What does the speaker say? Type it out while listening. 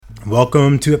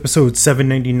Welcome to episode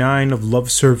 799 of Love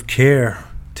Serve Care.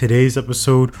 Today's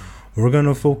episode, we're going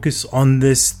to focus on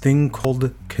this thing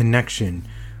called connection.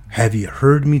 Have you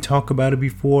heard me talk about it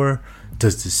before?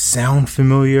 Does this sound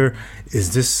familiar?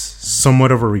 Is this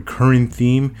somewhat of a recurring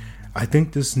theme? I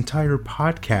think this entire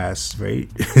podcast, right,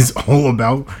 is all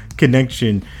about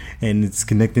connection, and it's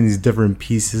connecting these different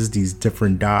pieces, these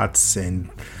different dots and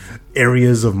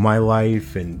areas of my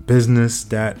life and business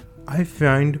that I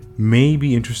find may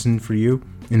be interesting for you.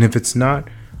 And if it's not,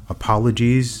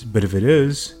 apologies. But if it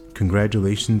is,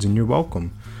 congratulations and you're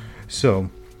welcome. So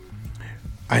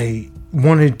I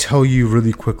want to tell you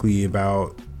really quickly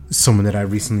about someone that I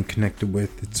recently connected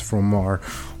with. It's from our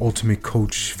Ultimate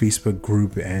Coach Facebook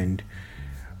group. And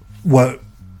what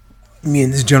me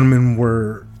and this gentleman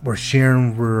were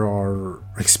sharing were our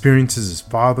experiences as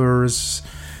fathers,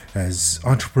 as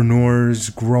entrepreneurs,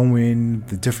 growing,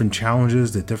 the different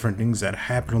challenges, the different things that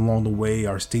happen along the way,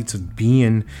 our states of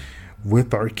being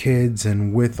with our kids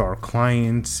and with our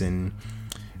clients. And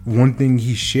one thing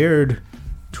he shared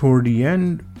toward the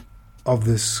end of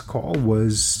this call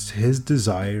was his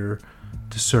desire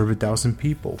to serve 1,000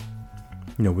 people,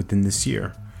 within this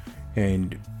year.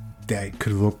 And that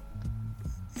could look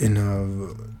in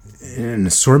an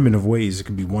assortment of ways. It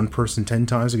could be one person 10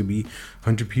 times. It could be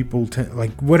 100 people, 10,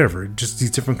 like whatever. Just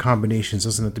these different combinations. It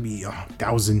doesn't have to be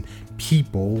 1,000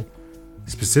 people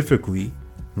specifically,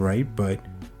 right? But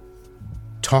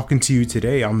talking to you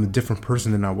today, I'm a different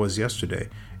person than I was yesterday,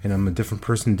 and I'm a different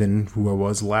person than who I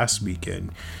was last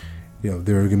weekend. There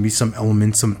are going to be some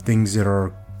elements, some things that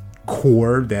are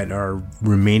core, that are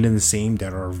remaining the same,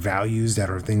 that are values,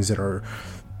 that are things that are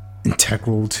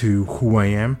integral to who I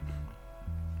am.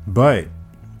 But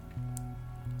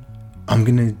I'm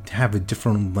going to have a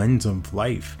different lens of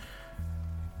life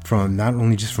from not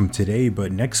only just from today,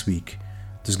 but next week.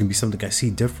 There's going to be something I see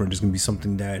different. There's going to be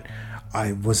something that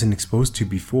I wasn't exposed to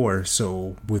before.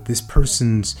 So with this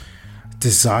person's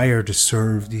desire to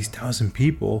serve these 1,000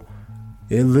 people,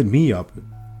 it lit me up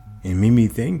and made me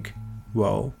think,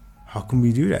 well, how can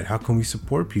we do that? How can we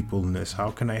support people in this?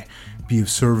 How can I be of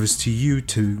service to you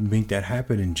to make that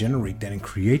happen and generate that and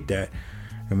create that?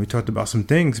 And we talked about some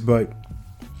things, but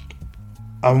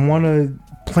I want to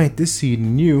plant this seed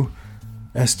in you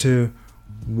as to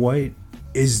what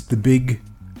is the big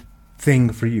thing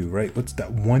for you, right? What's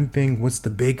that one thing? What's the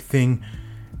big thing?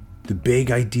 The big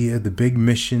idea, the big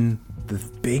mission, the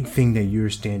big thing that you're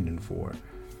standing for.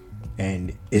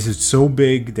 And is it so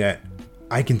big that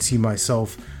I can see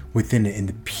myself within it and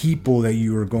the people that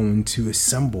you are going to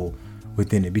assemble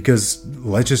within it? Because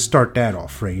let's just start that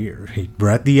off right here. We're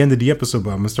at the end of the episode,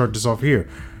 but I'm going to start this off here.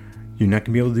 You're not going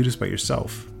to be able to do this by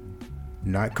yourself.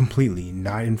 Not completely,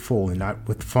 not in full, and not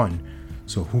with fun.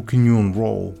 So who can you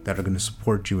enroll that are going to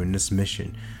support you in this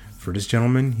mission? For this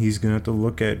gentleman, he's going to have to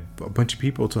look at a bunch of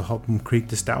people to help him create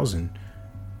this 1,000.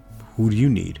 Who do you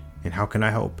need? And how can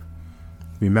I help?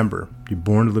 Remember, you're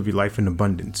born to live your life in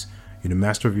abundance. You're the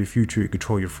master of your future. You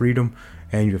control your freedom,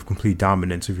 and you have complete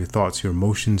dominance of your thoughts, your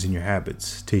emotions, and your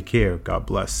habits. Take care. God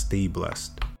bless. Stay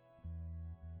blessed.